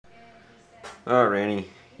Alright, Rany,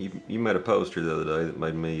 you made a poster the other day that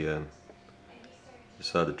made me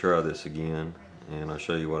decide to try this again, and I'll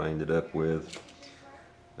show you what I ended up with.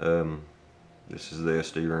 This is the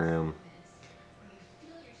SDRAM,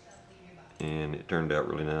 and it turned out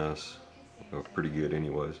really nice. Well, pretty good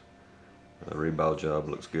anyways. Reball job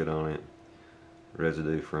looks good on it.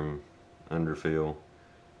 Residue from underfill.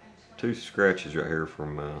 Two scratches right here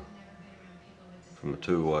from the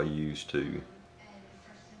tool I used to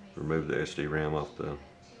remove the SDRAM off the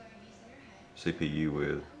CPU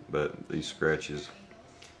with, but these scratches,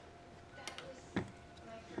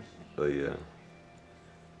 they're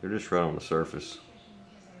just right on the surface.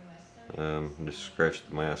 Just scratched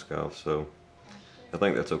the mask off, so I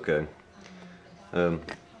think that's okay.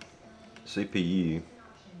 CPU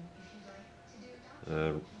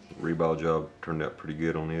Reball job turned out pretty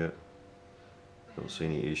good on it. Don't see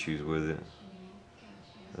any issues with it.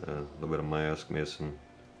 A little bit of mask missing,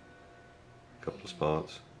 a couple of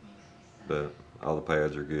spots, but all the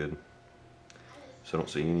pads are good. So I don't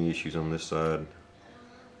see any issues on this side.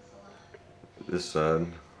 This side,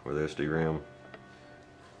 where the SDRAM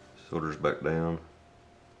solders back down,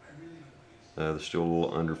 there's still a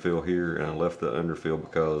little underfill here, and I left the underfill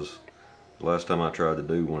because the last time I tried to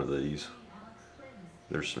do one of these,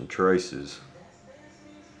 there's some traces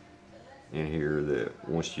in here that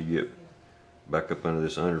once you get back up under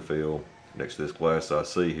this underfill next to this glass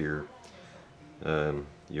IC here,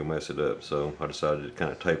 you'll mess it up. So I decided to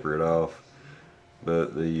kind of taper it off,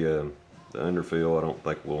 but the underfill I don't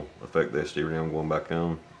think will affect the SDRAM going back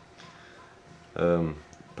on.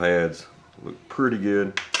 Pads look pretty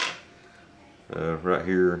good. Right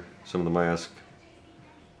here some of the mask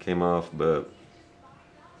came off, but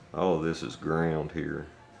all of this is ground here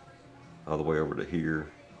all the way over to here.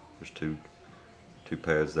 There's two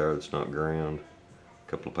pads there that's not ground, a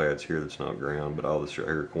couple of pads here that's not ground, but all this right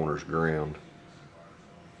here corner is ground.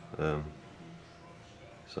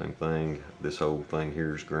 Same thing, this whole thing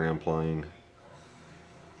here is ground plane,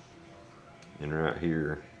 and right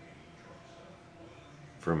here,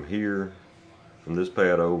 from this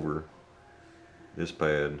pad over this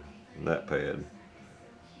pad and that pad,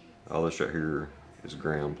 all this right here is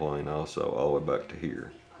ground plane also, all the way back to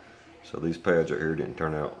here. So these pads right here didn't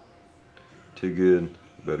turn out too good,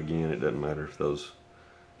 but again, it doesn't matter if those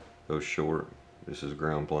short. This is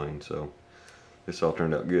ground plane, so this all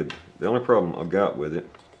turned out good. The only problem I've got with it,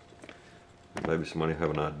 maybe somebody have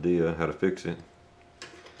an idea how to fix it,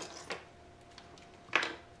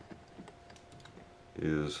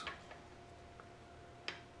 is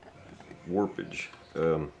warpage.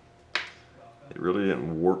 It really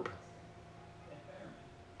didn't warp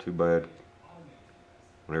too bad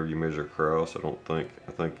whenever you measure across. I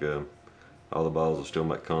think all the balls will still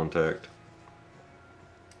make contact.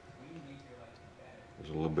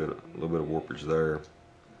 There's a little bit of warpage there.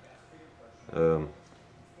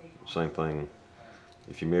 Same thing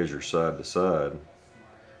if you measure side to side,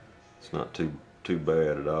 it's not too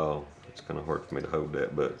bad at all. It's kind of hard for me to hold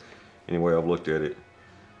that, but anyway, I've looked at it.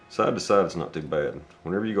 Side to side, it's not too bad.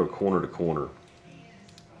 Whenever you go corner to corner,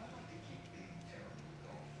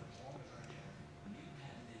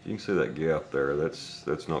 you can see that gap there.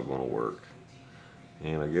 That's not going to work.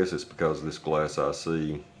 And I guess it's because this glass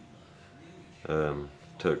IC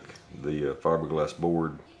took the fiberglass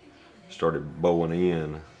board, started bowing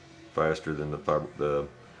in faster than the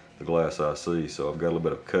glass IC. So I've got a little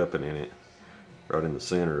bit of cupping in it, right in the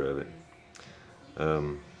center of it.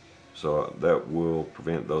 So that will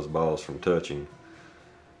prevent those balls from touching.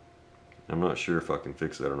 I'm not sure if I can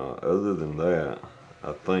fix that or not. Other than that,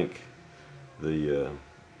 I think the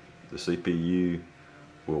CPU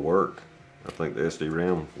will work. I think the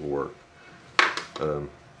SDRAM will work.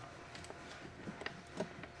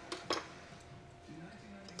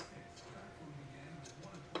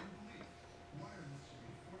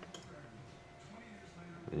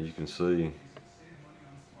 And you can see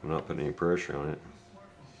I'm not putting any pressure on it.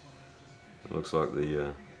 It looks like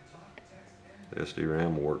the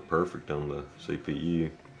SDRAM will work perfect on the CPU,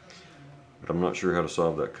 but I'm not sure how to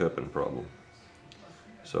solve that cupping problem.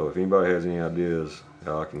 So if anybody has any ideas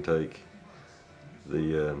how I can take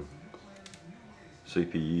the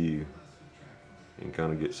CPU and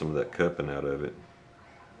kind of get some of that cupping out of it,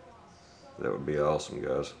 that would be awesome,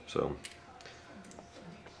 guys. So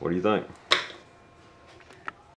what do you think?